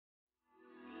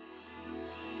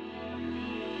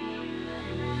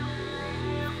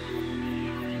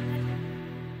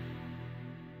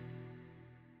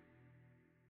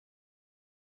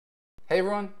Hey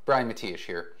everyone, Brian Matias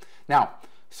here. Now,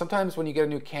 sometimes when you get a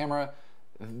new camera,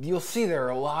 you'll see there are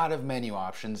a lot of menu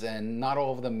options and not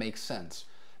all of them make sense.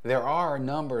 There are a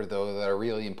number though that are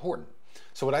really important.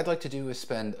 So what I'd like to do is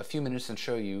spend a few minutes and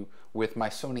show you with my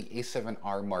Sony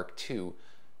a7R Mark II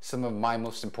some of my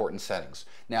most important settings.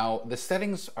 Now, the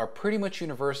settings are pretty much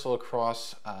universal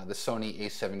across the Sony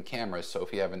a7 cameras. So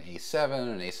if you have an a7,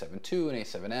 an a7 II, an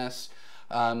a7S,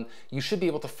 you should be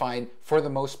able to find, for the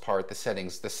most part, the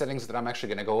settings. The settings that I'm actually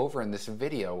going to go over in this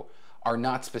video are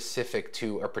not specific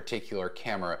to a particular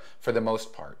camera for the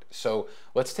most part. So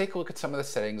let's take a look at some of the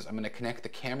settings. I'm going to connect the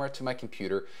camera to my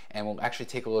computer and we'll actually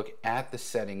take a look at the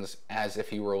settings as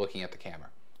if you were looking at the camera.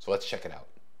 So let's check it out.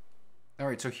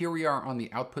 Alright, so here we are on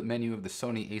the output menu of the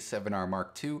Sony a7R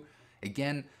Mark II.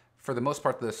 Again, for the most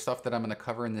part, the stuff that I'm going to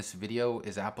cover in this video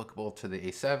is applicable to the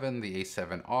A7, the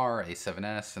a7R,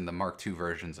 a7S, and the Mark II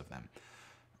versions of them.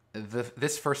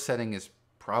 This first setting is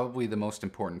probably the most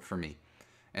important for me.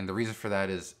 And the reason for that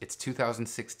is it's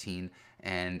 2016,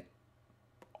 and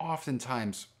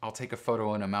oftentimes I'll take a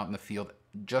photo and I'm out in the field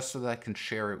just so that I can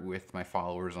share it with my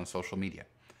followers on social media.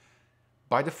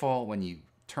 By default, when you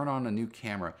turn on a new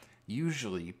camera,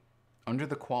 usually under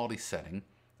the quality setting,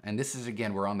 and this is,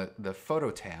 again, we're on the photo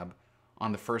tab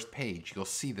on the first page, you'll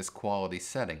see this quality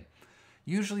setting.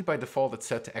 Usually by default it's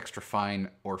set to extra fine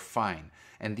or fine,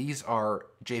 and these are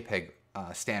JPEG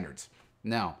standards.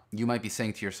 Now, you might be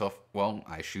saying to yourself, well,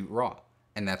 I shoot RAW,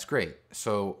 and that's great.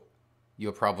 So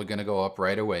you're probably going to go up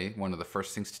right away, one of the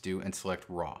first things to do, and select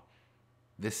RAW.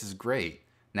 This is great.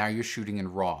 Now you're shooting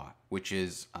in RAW, which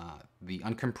is the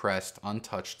uncompressed,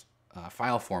 untouched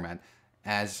file format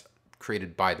as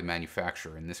created by the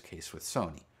manufacturer, in this case with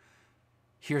Sony.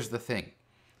 Here's the thing.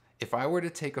 If I were to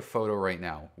take a photo right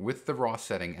now with the RAW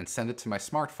setting and send it to my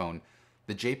smartphone,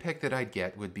 the JPEG that I'd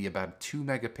get would be about a 2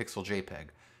 megapixel JPEG,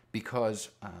 because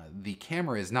the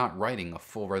camera is not writing a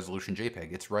full resolution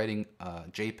JPEG. It's writing a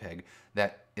JPEG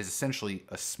that is essentially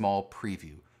a small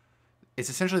preview. It's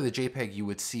essentially the JPEG you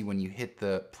would see when you hit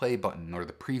the play button or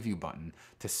the preview button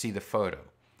to see the photo.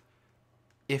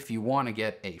 If you want to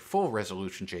get a full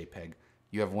resolution JPEG,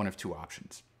 you have one of two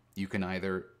options. You can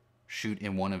either shoot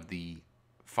in one of the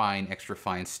fine, extra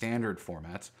fine standard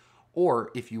formats, or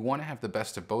if you want to have the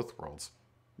best of both worlds,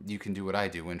 you can do what I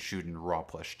do and shoot in RAW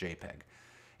plus JPEG.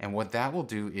 And what that will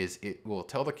do is it will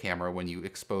tell the camera when you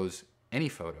expose any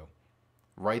photo,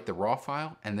 write the RAW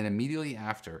file, and then immediately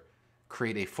after,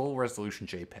 create a full resolution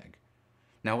JPEG.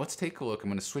 Now let's take a look. I'm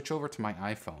going to switch over to my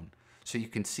iPhone so you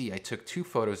can see I took two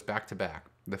photos back to back.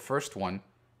 The first one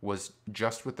was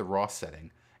just with the RAW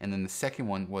setting, and then the second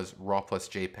one was RAW plus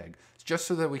JPEG, just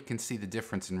so that we can see the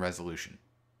difference in resolution.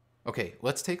 Okay,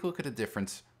 let's take a look at the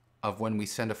difference of when we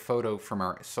send a photo from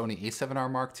our Sony a7R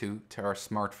Mark II to our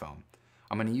smartphone.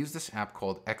 I'm going to use this app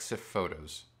called EXIF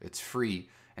Photos. It's free,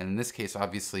 and in this case,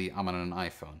 obviously, I'm on an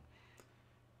iPhone.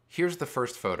 Here's the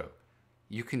first photo.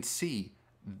 You can see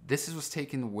this was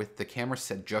taken with the camera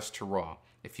set just to RAW.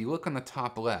 If you look on the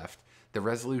top left, the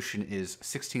resolution is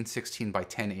 1616 by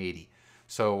 1080.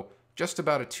 So just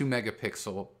about a 2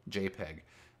 megapixel JPEG.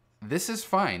 This is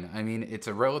fine. I mean, it's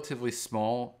a relatively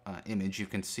small image. You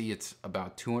can see it's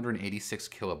about 286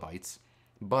 kilobytes.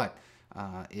 But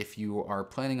if you are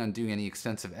planning on doing any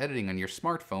extensive editing on your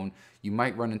smartphone, you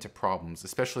might run into problems,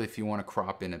 especially if you want to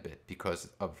crop in a bit because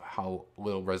of how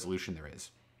little resolution there is.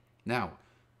 Now,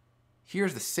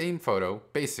 here's the same photo.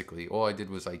 Basically, all I did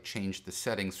was I changed the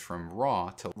settings from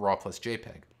RAW to RAW plus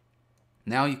JPEG.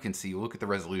 Now you can see, look at the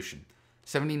resolution,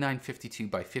 7952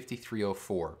 by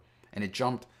 5304, and it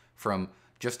jumped from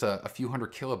just a few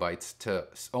hundred kilobytes to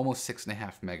almost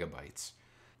 6.5 megabytes.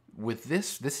 With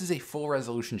this is a full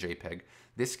resolution JPEG.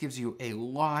 This gives you a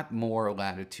lot more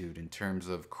latitude in terms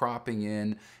of cropping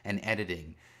in and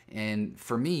editing. And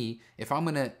for me, if I'm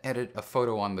going to edit a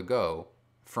photo on the go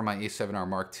for my a7R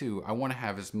Mark II, I want to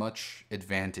have as much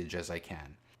advantage as I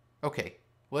can. Okay,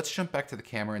 let's jump back to the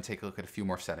camera and take a look at a few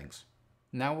more settings.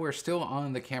 Now we're still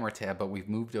on the camera tab, but we've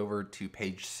moved over to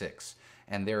page 6.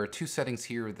 And there are two settings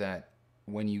here that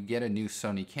when you get a new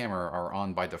Sony camera are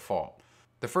on by default.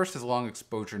 The first is long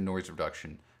exposure noise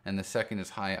reduction, and the second is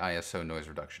high ISO noise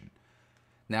reduction.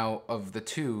 Now, of the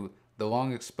two, the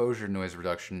long exposure noise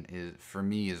reduction for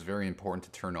me is very important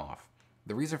to turn off.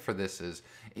 The reason for this is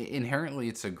inherently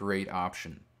it's a great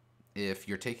option. If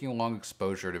you're taking a long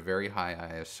exposure to very high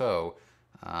ISO,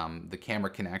 the camera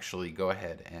can actually go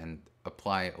ahead and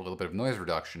apply a little bit of noise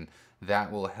reduction.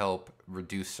 That will help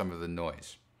reduce some of the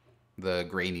noise. The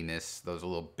graininess, those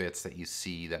little bits that you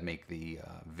see that make the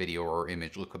video or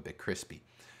image look a bit crispy.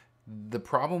 The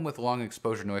problem with long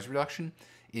exposure noise reduction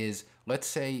is, let's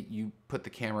say you put the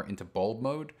camera into bulb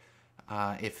mode,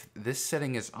 if this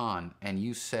setting is on and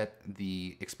you set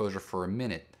the exposure for a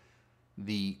minute,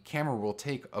 the camera will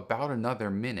take about another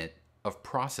minute of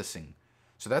processing.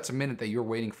 So that's a minute that you're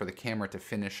waiting for the camera to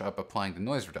finish up applying the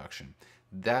noise reduction.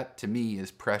 That to me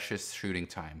is precious shooting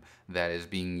time that is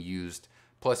being used,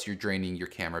 plus you're draining your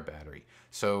camera battery.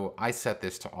 So I set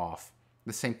this to off.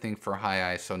 The same thing for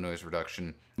high ISO noise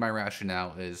reduction. My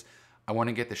rationale is I want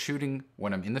to get the shooting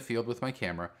when I'm in the field with my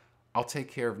camera. I'll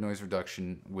take care of noise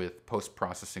reduction with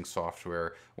post-processing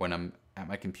software when I'm at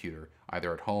my computer,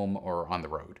 either at home or on the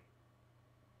road.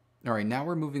 All right, now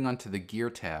we're moving on to the gear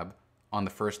tab on the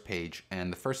first page,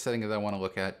 and the first setting that I want to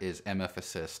look at is MF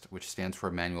Assist, which stands for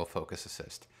Manual Focus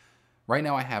Assist. Right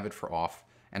now I have it for off,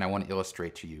 and I want to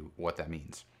illustrate to you what that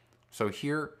means. So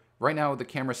here, right now the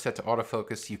camera's set to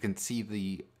autofocus. You can see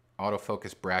the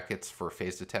autofocus brackets for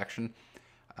phase detection,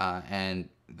 and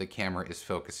the camera is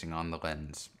focusing on the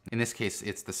lens. In this case,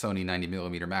 it's the Sony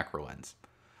 90mm macro lens.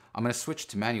 I'm going to switch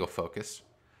to manual focus,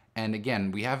 and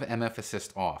again, we have MF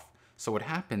Assist off. So what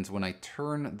happens when I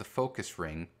turn the focus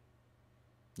ring,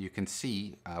 you can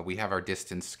see we have our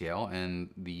distance scale and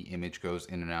the image goes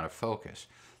in and out of focus.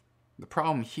 The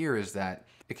problem here is that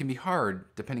it can be hard,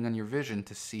 depending on your vision,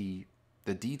 to see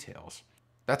the details.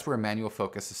 That's where manual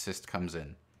focus assist comes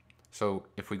in. So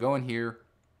if we go in here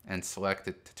and select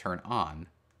it to turn on,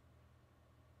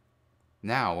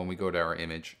 now when we go to our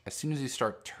image, as soon as you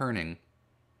start turning,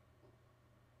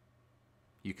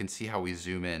 you can see how we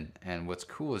zoom in. And what's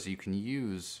cool is you can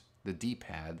use the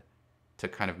D-pad to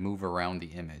kind of move around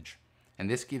the image. And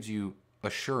this gives you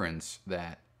assurance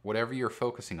that whatever you're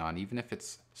focusing on, even if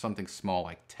it's something small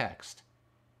like text,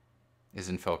 is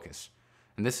in focus.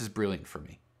 And this is brilliant for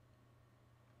me.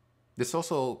 This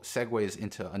also segues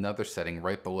into another setting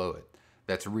right below it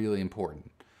that's really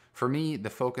important. For me, the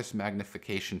focus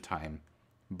magnification time,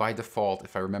 by default,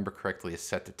 if I remember correctly, is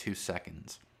set to 2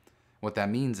 seconds. What that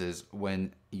means is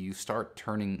when you start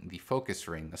turning the focus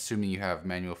ring, assuming you have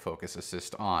manual focus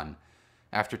assist on,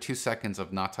 after 2 seconds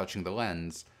of not touching the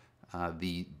lens,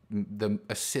 the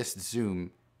assist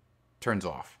zoom turns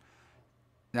off.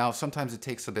 Now, sometimes it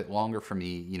takes a bit longer for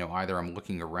me, either I'm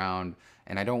looking around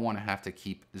and I don't want to have to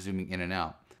keep zooming in and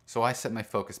out. So I set my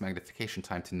focus magnification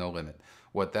time to no limit.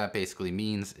 What that basically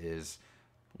means is,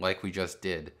 like we just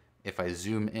did, if I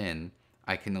zoom in,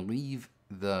 I can leave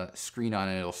the screen on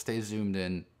and it'll stay zoomed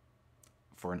in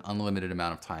for an unlimited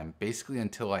amount of time, basically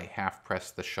until I half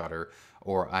press the shutter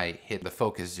or I hit the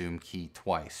focus zoom key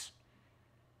twice.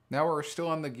 Now we're still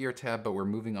on the gear tab, but we're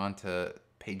moving on to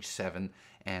page 7,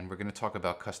 and we're going to talk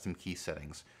about custom key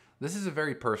settings. This is a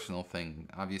very personal thing.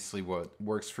 Obviously what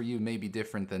works for you may be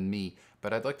different than me,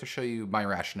 but I'd like to show you my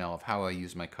rationale of how I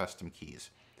use my custom keys.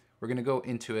 We're going to go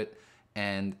into it,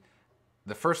 and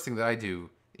the first thing that I do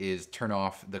is turn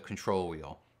off the control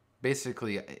wheel.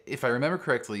 Basically, if I remember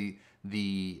correctly,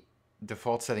 the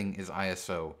default setting is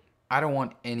ISO. I don't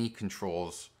want any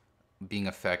controls being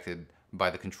affected by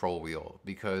the control wheel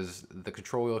because the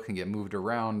control wheel can get moved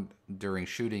around during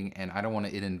shooting and I don't want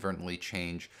to inadvertently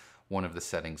change one of the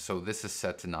settings. So this is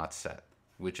set to not set,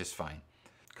 which is fine.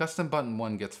 Custom button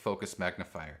 1 gets focus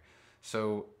magnifier.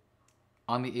 So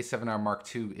on the a7R Mark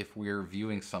II, if we're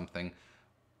viewing something,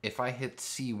 if I hit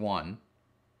C1,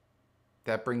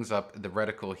 that brings up the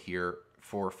reticle here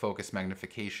for focus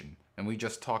magnification. And we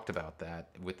just talked about that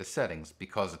with the settings.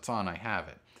 Because it's on, I have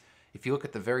it. If you look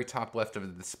at the very top left of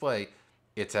the display,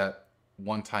 it's at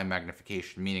one-time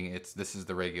magnification, meaning this is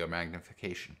the regular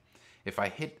magnification. If I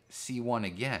hit C1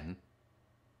 again,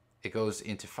 it goes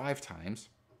into 5 times.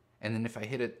 And then if I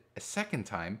hit it a second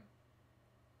time,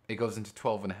 it goes into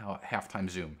 12.5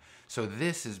 times zoom. So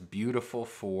this is beautiful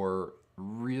for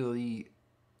really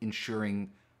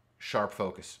ensuring sharp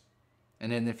focus.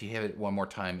 And then if you hit it one more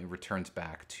time, it returns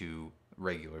back to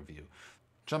regular view.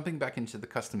 Jumping back into the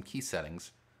custom key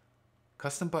settings,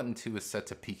 custom button 2 is set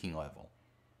to peaking level.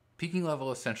 Peaking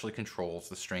level essentially controls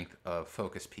the strength of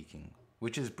focus peaking,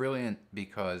 which is brilliant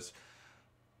because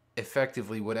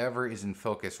effectively whatever is in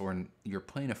focus or in your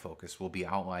plane of focus will be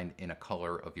outlined in a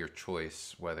color of your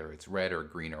choice, whether it's red or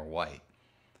green or white.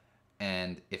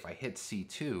 And if I hit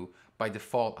C2, by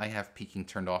default I have peaking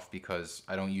turned off because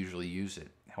I don't usually use it.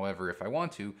 However, if I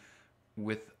want to,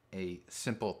 with a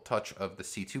simple touch of the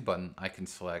C2 button, I can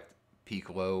select peak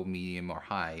low, medium, or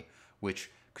high, which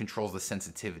controls the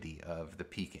sensitivity of the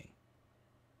peaking.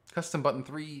 Custom button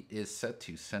 3 is set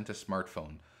to send to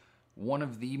smartphone. One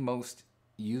of the most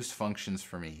used functions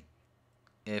for me.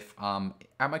 If I'm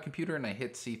at my computer and I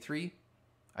hit C3,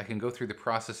 I can go through the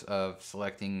process of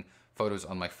selecting photos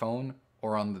on my phone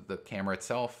or on the camera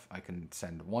itself. I can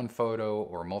send one photo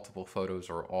or multiple photos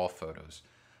or all photos.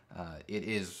 It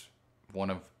is one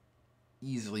of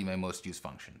easily my most used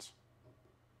functions.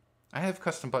 I have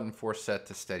custom button 4 set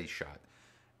to steady shot.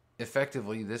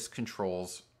 Effectively, this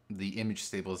controls the image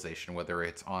stabilization, whether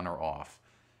it's on or off.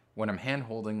 When I'm hand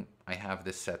holding, I have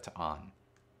this set to on.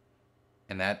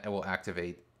 And that will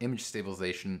activate image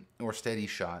stabilization or steady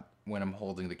shot when I'm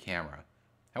holding the camera.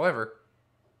 However,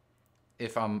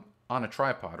 if I'm on a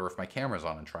tripod or if my camera's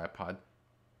on a tripod,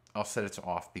 I'll set it to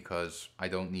off because I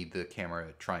don't need the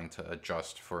camera trying to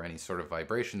adjust for any sort of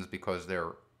vibrations because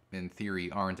there, in theory,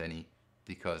 aren't any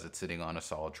because it's sitting on a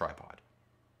solid tripod.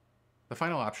 The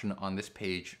final option on this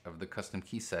page of the custom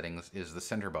key settings is the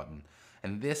center button,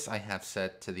 and this I have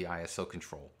set to the ISO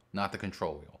control, not the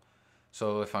control wheel.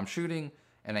 So if I'm shooting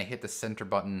and I hit the center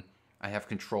button, I have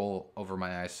control over my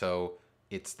ISO.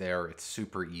 It's there, it's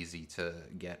super easy to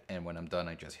get, and when I'm done,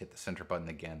 I just hit the center button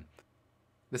again.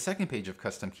 The second page of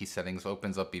custom key settings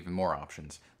opens up even more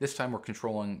options. This time we're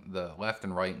controlling the left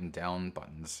and right and down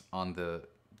buttons on the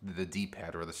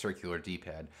D-pad or the circular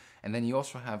D-pad. And then you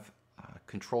also have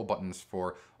control buttons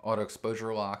for auto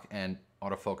exposure lock and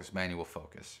autofocus manual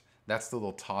focus. That's the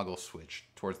little toggle switch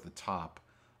towards the top,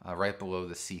 right below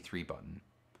the C3 button.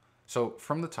 So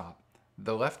from the top,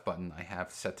 the left button I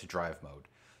have set to drive mode.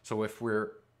 So if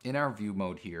we're in our view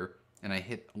mode here and I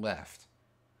hit left,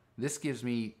 this gives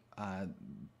me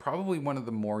probably one of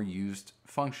the more used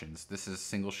functions. This is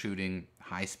single shooting,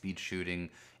 high speed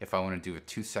shooting. If I want to do a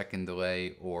 2-second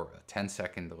delay or a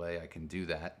 10-second delay, I can do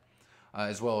that,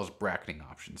 as well as bracketing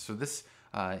options. So this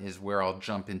is where I'll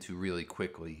jump into really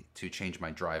quickly to change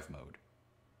my drive mode.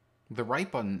 The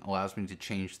right button allows me to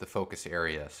change the focus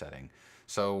area setting.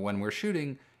 So when we're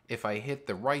shooting, if I hit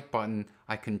the right button,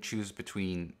 I can choose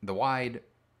between the wide,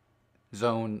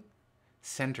 zone,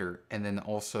 center, and then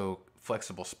also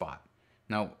flexible spot.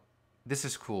 Now, this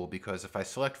is cool because if I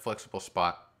select flexible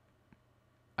spot,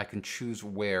 I can choose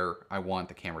where I want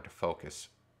the camera to focus,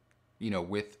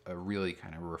 with a really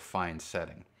kind of refined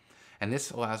setting. And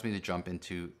this allows me to jump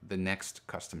into the next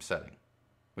custom setting,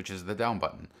 which is the down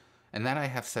button. And that I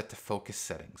have set to focus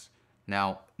settings.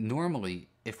 Now, normally,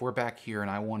 if we're back here and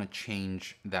I want to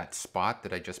change that spot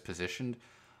that I just positioned,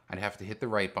 I'd have to hit the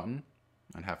right button,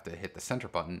 I'd have to hit the center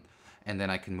button, and then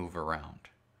I can move around.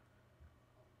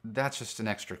 That's just an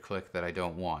extra click that I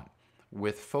don't want.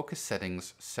 With focus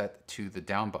settings set to the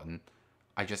down button,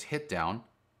 I just hit down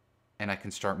and I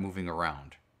can start moving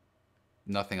around.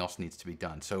 Nothing else needs to be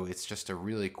done. So it's just a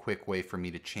really quick way for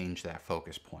me to change that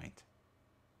focus point.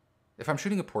 If I'm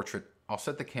shooting a portrait, I'll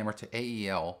set the camera to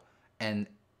AEL, and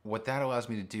what that allows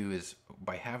me to do is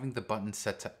by having the button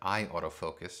set to eye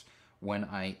autofocus, when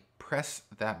I press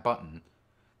that button,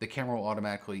 the camera will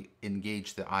automatically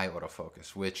engage the eye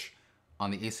autofocus, which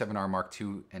on the a7R Mark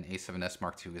II and a7S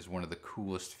Mark II is one of the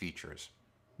coolest features.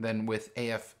 Then with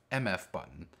AF/MF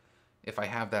button, if I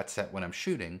have that set when I'm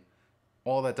shooting,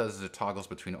 all that does is it toggles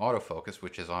between autofocus,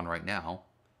 which is on right now,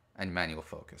 and manual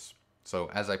focus. So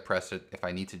as I press it, if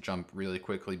I need to jump really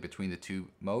quickly between the two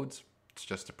modes, it's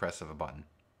just a press of a button.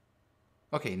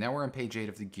 Okay, now we're on page 8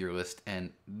 of the gear list,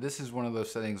 and this is one of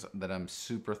those settings that I'm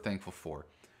super thankful for.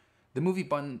 The movie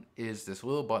button is this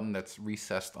little button that's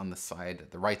recessed on the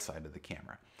right side of the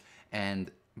camera.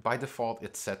 And by default,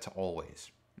 it's set to always.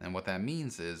 And what that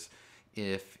means is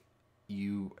if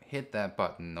you hit that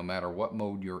button, no matter what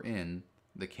mode you're in,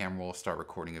 the camera will start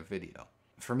recording a video.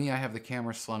 For me, I have the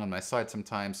camera slung on my side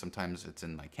sometimes. Sometimes it's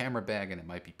in my camera bag and it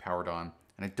might be powered on.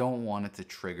 And I don't want it to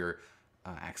trigger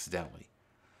accidentally.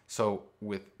 So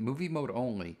with movie mode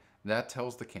only, that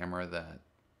tells the camera that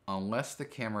unless the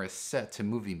camera is set to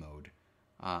movie mode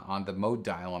on the mode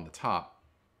dial on the top,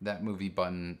 that movie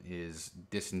button is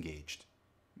disengaged.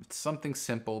 It's something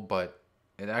simple, but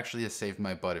it actually has saved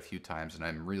my butt a few times and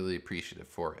I'm really appreciative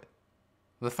for it.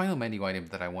 The final menu item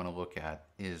that I want to look at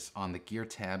is on the gear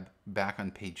tab back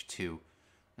on page 2,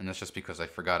 and that's just because I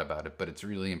forgot about it, but it's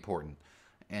really important,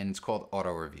 and it's called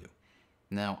Auto Review.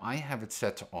 Now I have it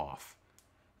set to off,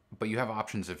 but you have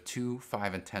options of 2,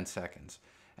 5, and 10 seconds.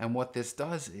 And what this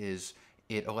does is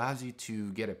it allows you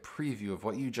to get a preview of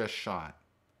what you just shot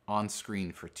on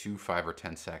screen for 2, 5, or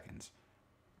 10 seconds.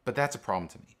 But that's a problem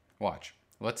to me. Watch.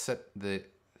 Let's set the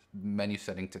menu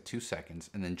setting to 2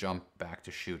 seconds and then jump back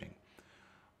to shooting.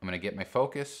 I'm going to get my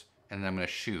focus and then I'm going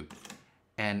to shoot.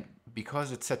 And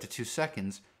because it's set to 2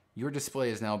 seconds, your display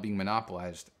is now being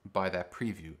monopolized by that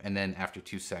preview. And then after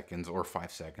 2 seconds or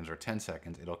 5 seconds or 10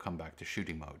 seconds, it'll come back to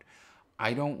shooting mode.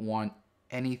 I don't want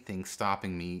anything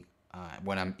stopping me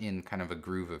when I'm in kind of a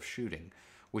groove of shooting,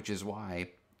 which is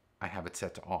why I have it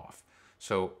set to off.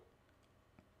 So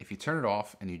if you turn it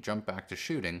off and you jump back to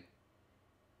shooting,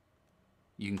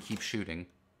 you can keep shooting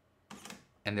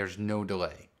and there's no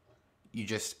delay. it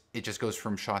just goes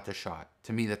from shot to shot.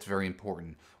 To me, that's very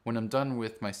important. When I'm done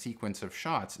with my sequence of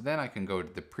shots, then I can go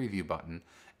to the preview button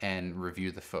and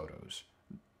review the photos.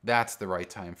 That's the right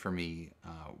time for me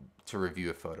to review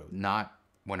a photo, not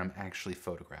when I'm actually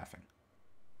photographing.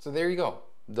 So there you go.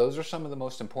 Those are some of the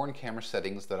most important camera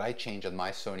settings that I change on my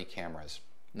Sony cameras,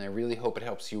 and I really hope it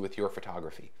helps you with your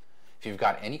photography. If you've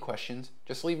got any questions,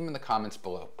 just leave them in the comments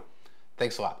below.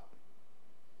 Thanks a lot.